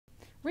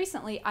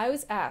Recently, I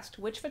was asked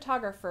which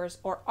photographers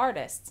or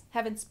artists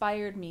have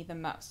inspired me the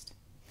most.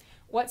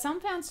 What some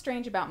found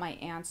strange about my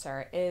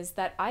answer is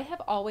that I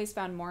have always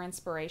found more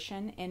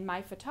inspiration in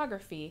my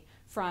photography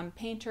from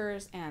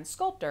painters and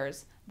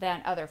sculptors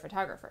than other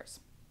photographers.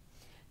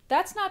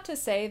 That's not to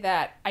say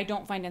that I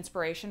don't find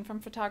inspiration from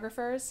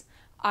photographers.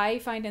 I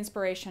find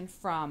inspiration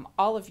from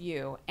all of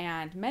you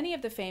and many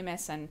of the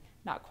famous and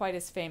not quite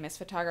as famous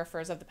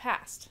photographers of the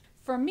past.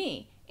 For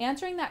me,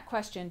 answering that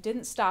question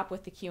didn't stop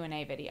with the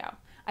Q&A video.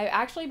 I've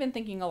actually been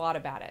thinking a lot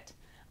about it.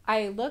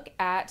 I look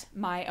at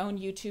my own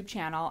YouTube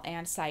channel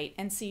and site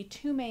and see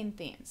two main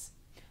themes: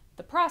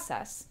 the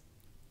process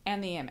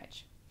and the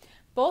image.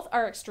 Both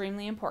are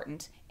extremely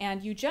important,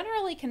 and you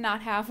generally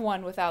cannot have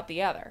one without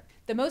the other.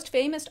 The most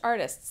famous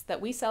artists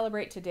that we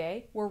celebrate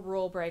today were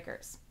rule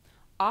breakers.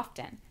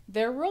 Often,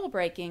 their rule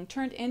breaking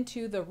turned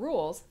into the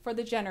rules for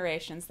the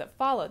generations that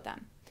followed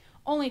them,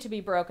 only to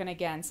be broken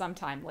again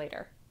sometime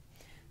later.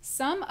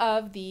 Some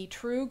of the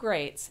true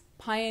greats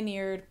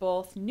pioneered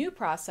both new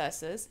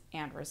processes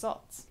and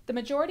results. The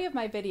majority of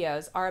my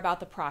videos are about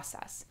the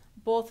process,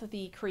 both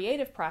the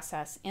creative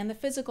process and the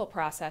physical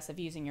process of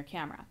using your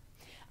camera.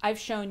 I've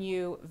shown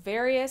you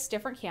various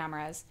different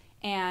cameras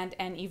and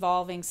an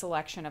evolving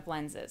selection of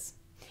lenses.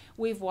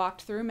 We've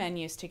walked through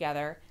menus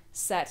together,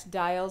 set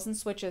dials and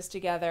switches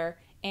together,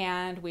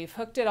 and we've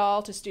hooked it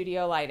all to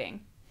studio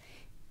lighting.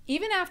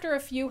 Even after a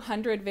few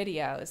hundred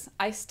videos,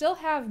 I still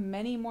have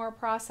many more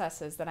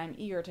processes that I'm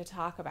eager to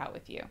talk about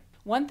with you.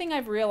 One thing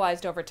I've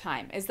realized over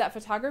time is that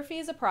photography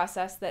is a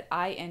process that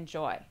I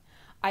enjoy.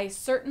 I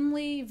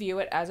certainly view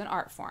it as an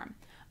art form.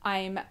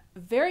 I'm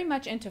very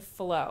much into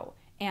flow,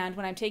 and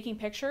when I'm taking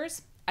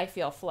pictures, I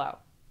feel flow.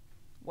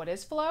 What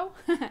is flow?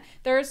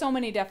 There are so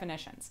many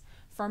definitions.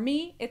 For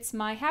me, it's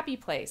my happy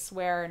place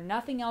where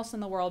nothing else in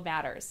the world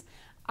matters.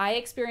 I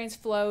experience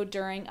flow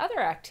during other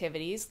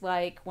activities,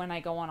 like when I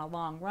go on a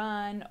long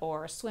run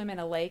or swim in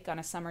a lake on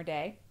a summer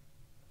day.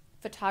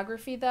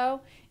 Photography,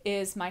 though,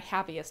 is my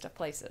happiest of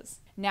places.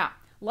 Now,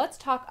 let's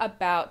talk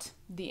about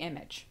the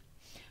image.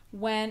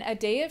 When a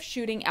day of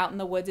shooting out in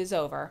the woods is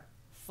over,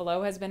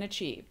 flow has been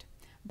achieved.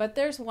 But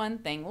there's one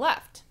thing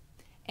left.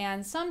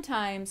 And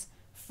sometimes,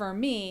 for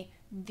me,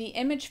 the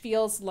image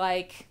feels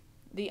like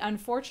the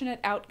unfortunate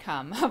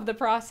outcome of the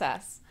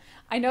process.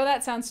 I know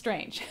that sounds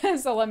strange,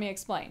 so let me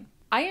explain.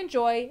 I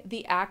enjoy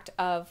the act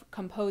of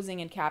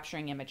composing and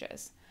capturing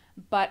images,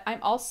 but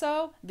I'm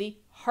also the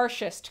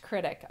harshest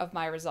critic of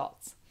my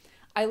results.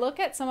 I look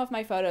at some of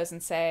my photos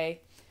and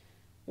say,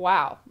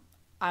 wow,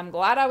 I'm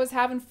glad I was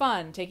having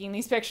fun taking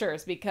these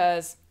pictures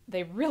because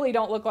they really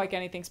don't look like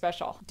anything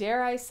special.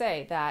 Dare I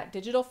say that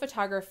digital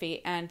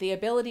photography and the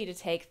ability to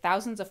take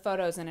thousands of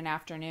photos in an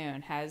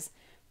afternoon has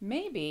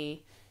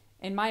maybe,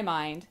 in my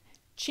mind,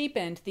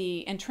 cheapened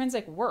the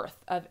intrinsic worth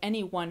of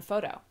any one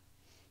photo.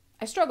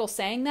 I struggle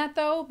saying that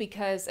though,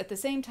 because at the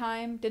same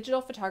time,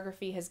 digital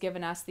photography has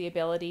given us the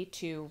ability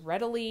to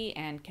readily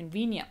and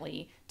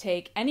conveniently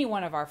take any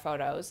one of our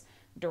photos,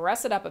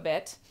 dress it up a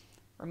bit,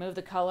 remove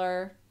the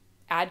color,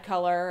 add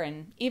color,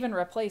 and even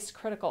replace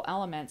critical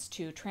elements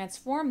to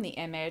transform the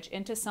image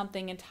into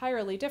something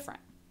entirely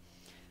different.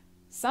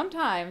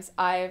 Sometimes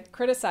I've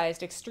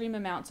criticized extreme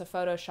amounts of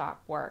Photoshop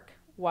work,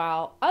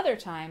 while other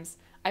times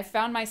I've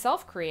found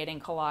myself creating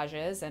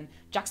collages and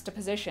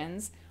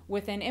juxtapositions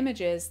within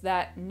images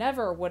that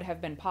never would have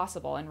been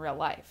possible in real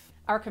life.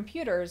 Our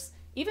computers,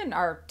 even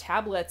our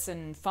tablets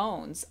and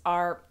phones,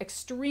 are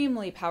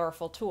extremely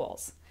powerful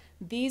tools.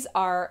 These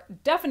are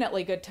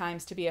definitely good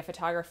times to be a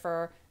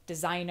photographer,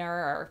 designer,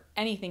 or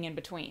anything in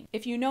between.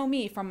 If you know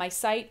me from my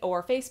site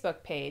or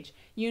Facebook page,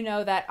 you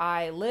know that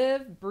I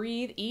live,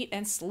 breathe, eat,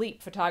 and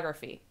sleep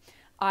photography.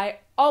 I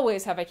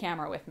always have a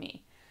camera with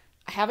me.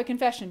 I have a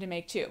confession to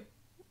make too.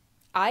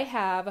 I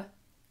have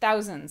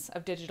thousands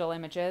of digital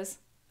images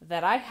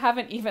that I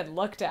haven't even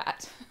looked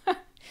at.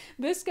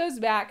 This goes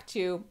back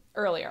to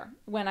earlier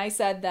when I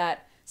said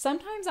that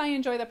sometimes I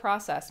enjoy the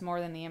process more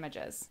than the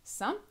images.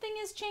 Something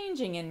is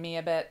changing in me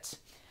a bit.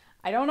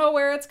 I don't know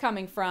where it's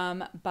coming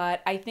from,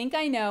 but I think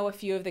I know a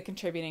few of the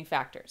contributing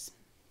factors.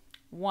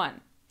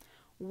 1.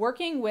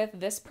 Working with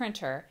this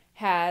printer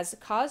has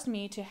caused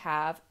me to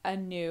have a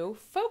new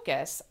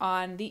focus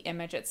on the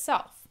image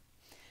itself.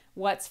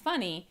 What's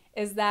funny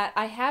is that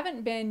I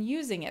haven't been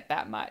using it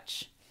that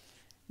much.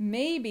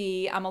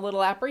 Maybe I'm a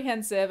little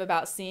apprehensive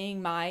about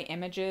seeing my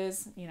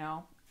images,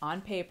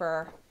 on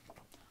paper,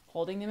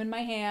 holding them in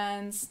my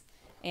hands,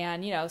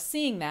 and,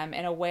 seeing them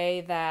in a way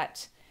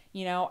that,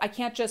 I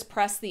can't just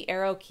press the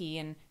arrow key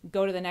and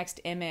go to the next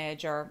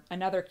image or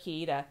another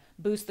key to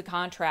boost the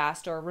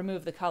contrast or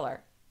remove the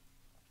color.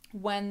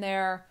 When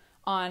they're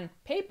on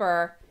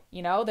paper,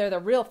 they're the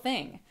real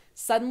thing.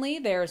 Suddenly,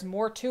 there's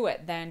more to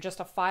it than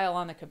just a file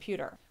on the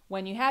computer.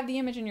 When you have the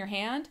image in your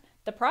hand,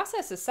 the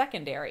process is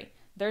secondary.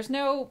 There's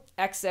no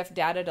EXIF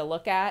data to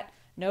look at,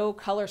 no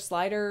color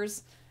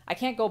sliders. I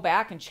can't go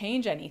back and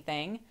change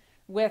anything.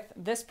 With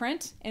this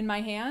print in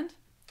my hand,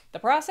 the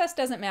process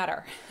doesn't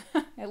matter,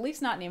 at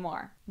least not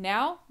anymore.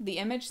 Now, the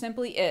image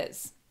simply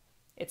is.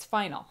 It's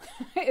final.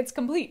 It's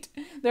complete.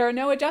 There are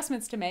no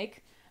adjustments to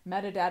make,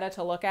 metadata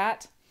to look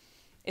at.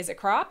 Is it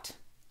cropped?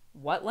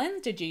 What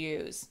lens did you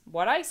use?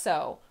 What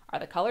ISO? Are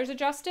the colors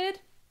adjusted?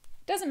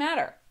 Doesn't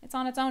matter. It's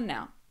on its own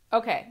now.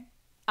 Okay,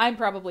 I'm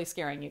probably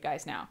scaring you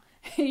guys now.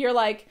 You're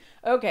like,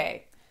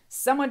 okay,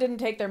 someone didn't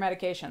take their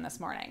medication this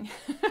morning.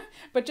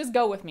 But just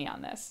go with me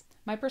on this.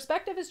 My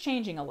perspective is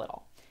changing a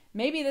little.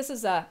 Maybe this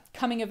is a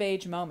coming of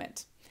age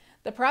moment.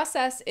 The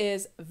process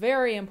is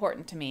very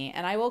important to me,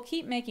 and I will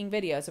keep making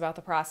videos about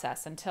the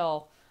process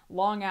until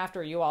long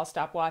after you all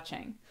stop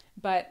watching.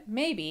 But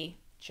maybe,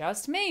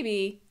 just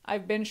maybe,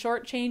 I've been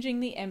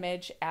shortchanging the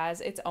image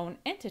as its own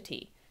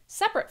entity,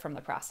 separate from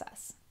the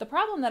process. The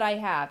problem that I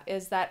have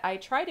is that I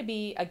try to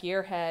be a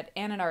gearhead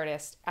and an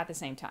artist at the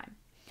same time.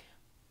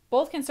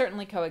 Both can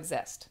certainly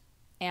coexist,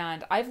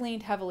 and I've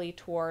leaned heavily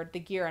toward the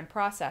gear and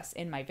process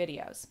in my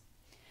videos.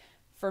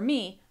 For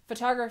me,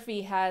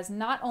 photography has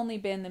not only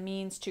been the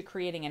means to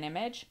creating an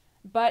image,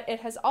 but it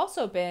has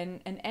also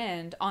been an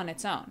end on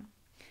its own.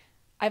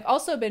 I've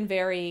also been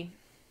very,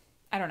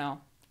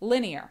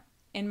 linear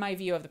in my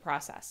view of the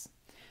process.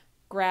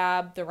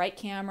 Grab the right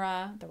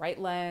camera, the right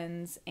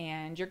lens,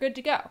 and you're good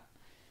to go.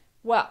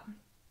 Well,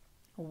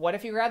 what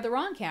if you grab the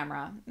wrong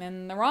camera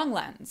and the wrong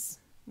lens?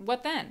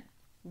 What then?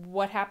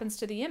 What happens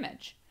to the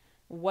image?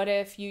 What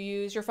if you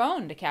use your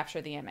phone to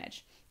capture the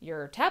image?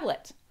 Your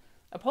tablet?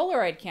 A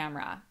Polaroid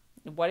camera?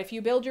 What if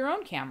you build your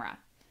own camera?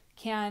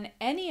 Can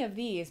any of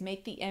these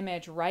make the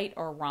image right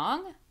or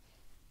wrong?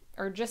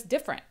 Or just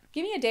different?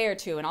 Give me a day or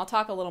two and I'll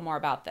talk a little more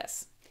about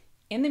this.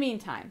 In the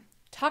meantime,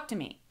 talk to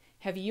me.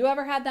 Have you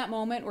ever had that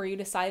moment where you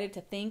decided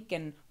to think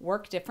and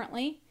work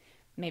differently?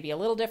 Maybe a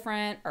little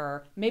different,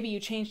 or maybe you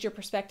changed your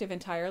perspective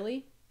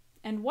entirely?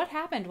 And what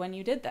happened when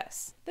you did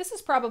this? This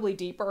is probably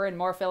deeper and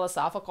more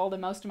philosophical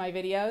than most of my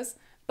videos,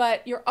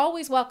 but you're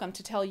always welcome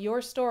to tell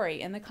your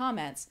story in the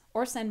comments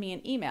or send me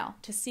an email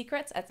to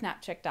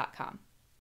secrets@snapchick.com.